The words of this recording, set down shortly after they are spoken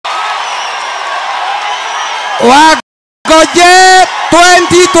Wagoje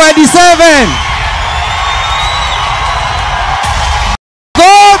 2027.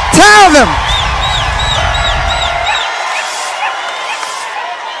 Go tell them.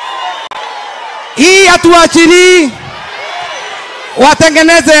 Hii hatuachili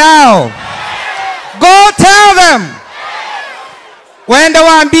watengeneze hao. Go tell them. Wende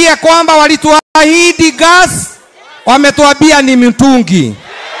waambie kwamba walituahidi gas, wametuambia ni mitungi.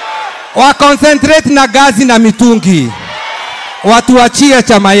 Wa concentrate na gazi na mitungi. Watuachie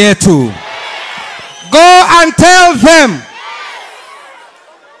chama yetu. Go and tell them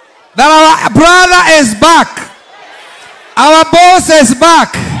that our brother is back. Our boss is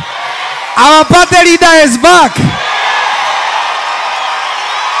back. Our party leader is back.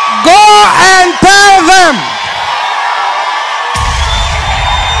 Go and tell them.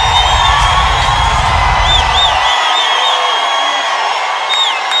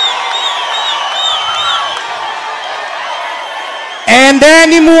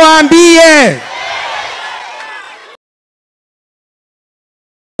 Endeni muambie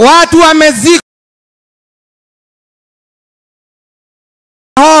watu wamezika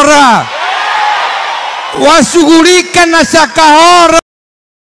hora, washughulike na Shakahora.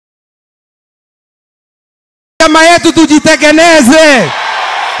 Chama yetu tujitengeneze.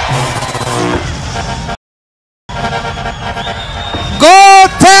 Go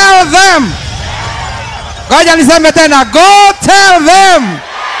tell them. Ngoja niseme tena, go tell them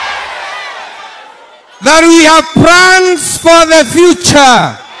that we have plans for the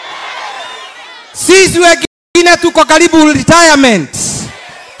future. Sisi wengine tuko karibu retirement.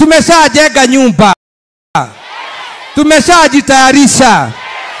 Tumeshajenga nyumba. Tumeshajitayarisha.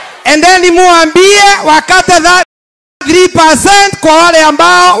 And then muambie wakate that 3% kwa wale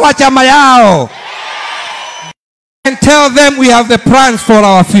ambao wa chama yao. And tell them we have the plans for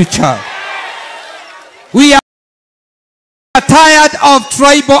our future. We are tired of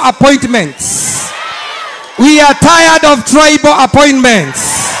tribal appointments. We are tired of tribal appointments.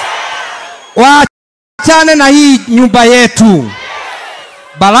 Waachane na hii nyumba yetu.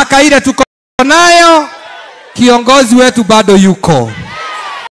 Baraka ile tuko nayo, kiongozi wetu bado yuko.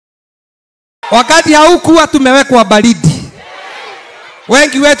 Wakati haukuwa tumewekwa baridi.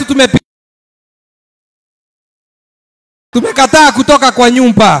 Wengi wetu tumekataa kutoka kwa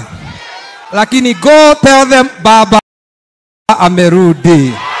nyumba. Lakini go tell them baba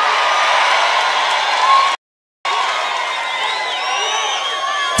amerudi.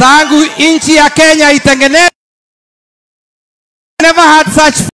 Tangu inchi ya Kenya itengenezwe, never had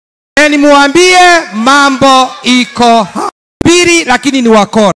such. Ni muambie mambo iko pili, lakini ni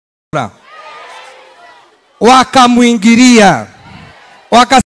wakora. Wakamuingilia.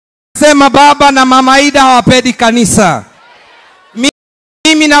 Wakasema baba na mama Ida hawapendi kanisa.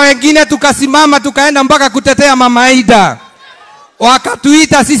 Mimi na wengine tukasimama tukaenda mpaka kutetea mama Ida.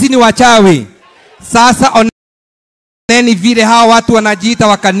 Wakatuita sisi ni wachawi. Sasa oneni vile hawa watu wanajiita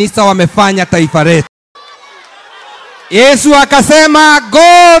wa kanisa wamefanya taifa letu. Yesu akasema,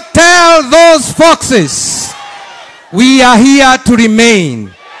 go tell those foxes we are here to remain.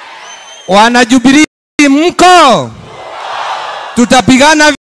 Wana Jubilee mko?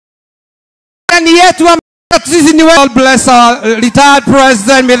 Tutapigana ni yetu. May the Lord bless our retired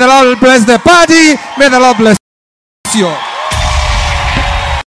president. May the Lord bless the party. May the Lord bless you.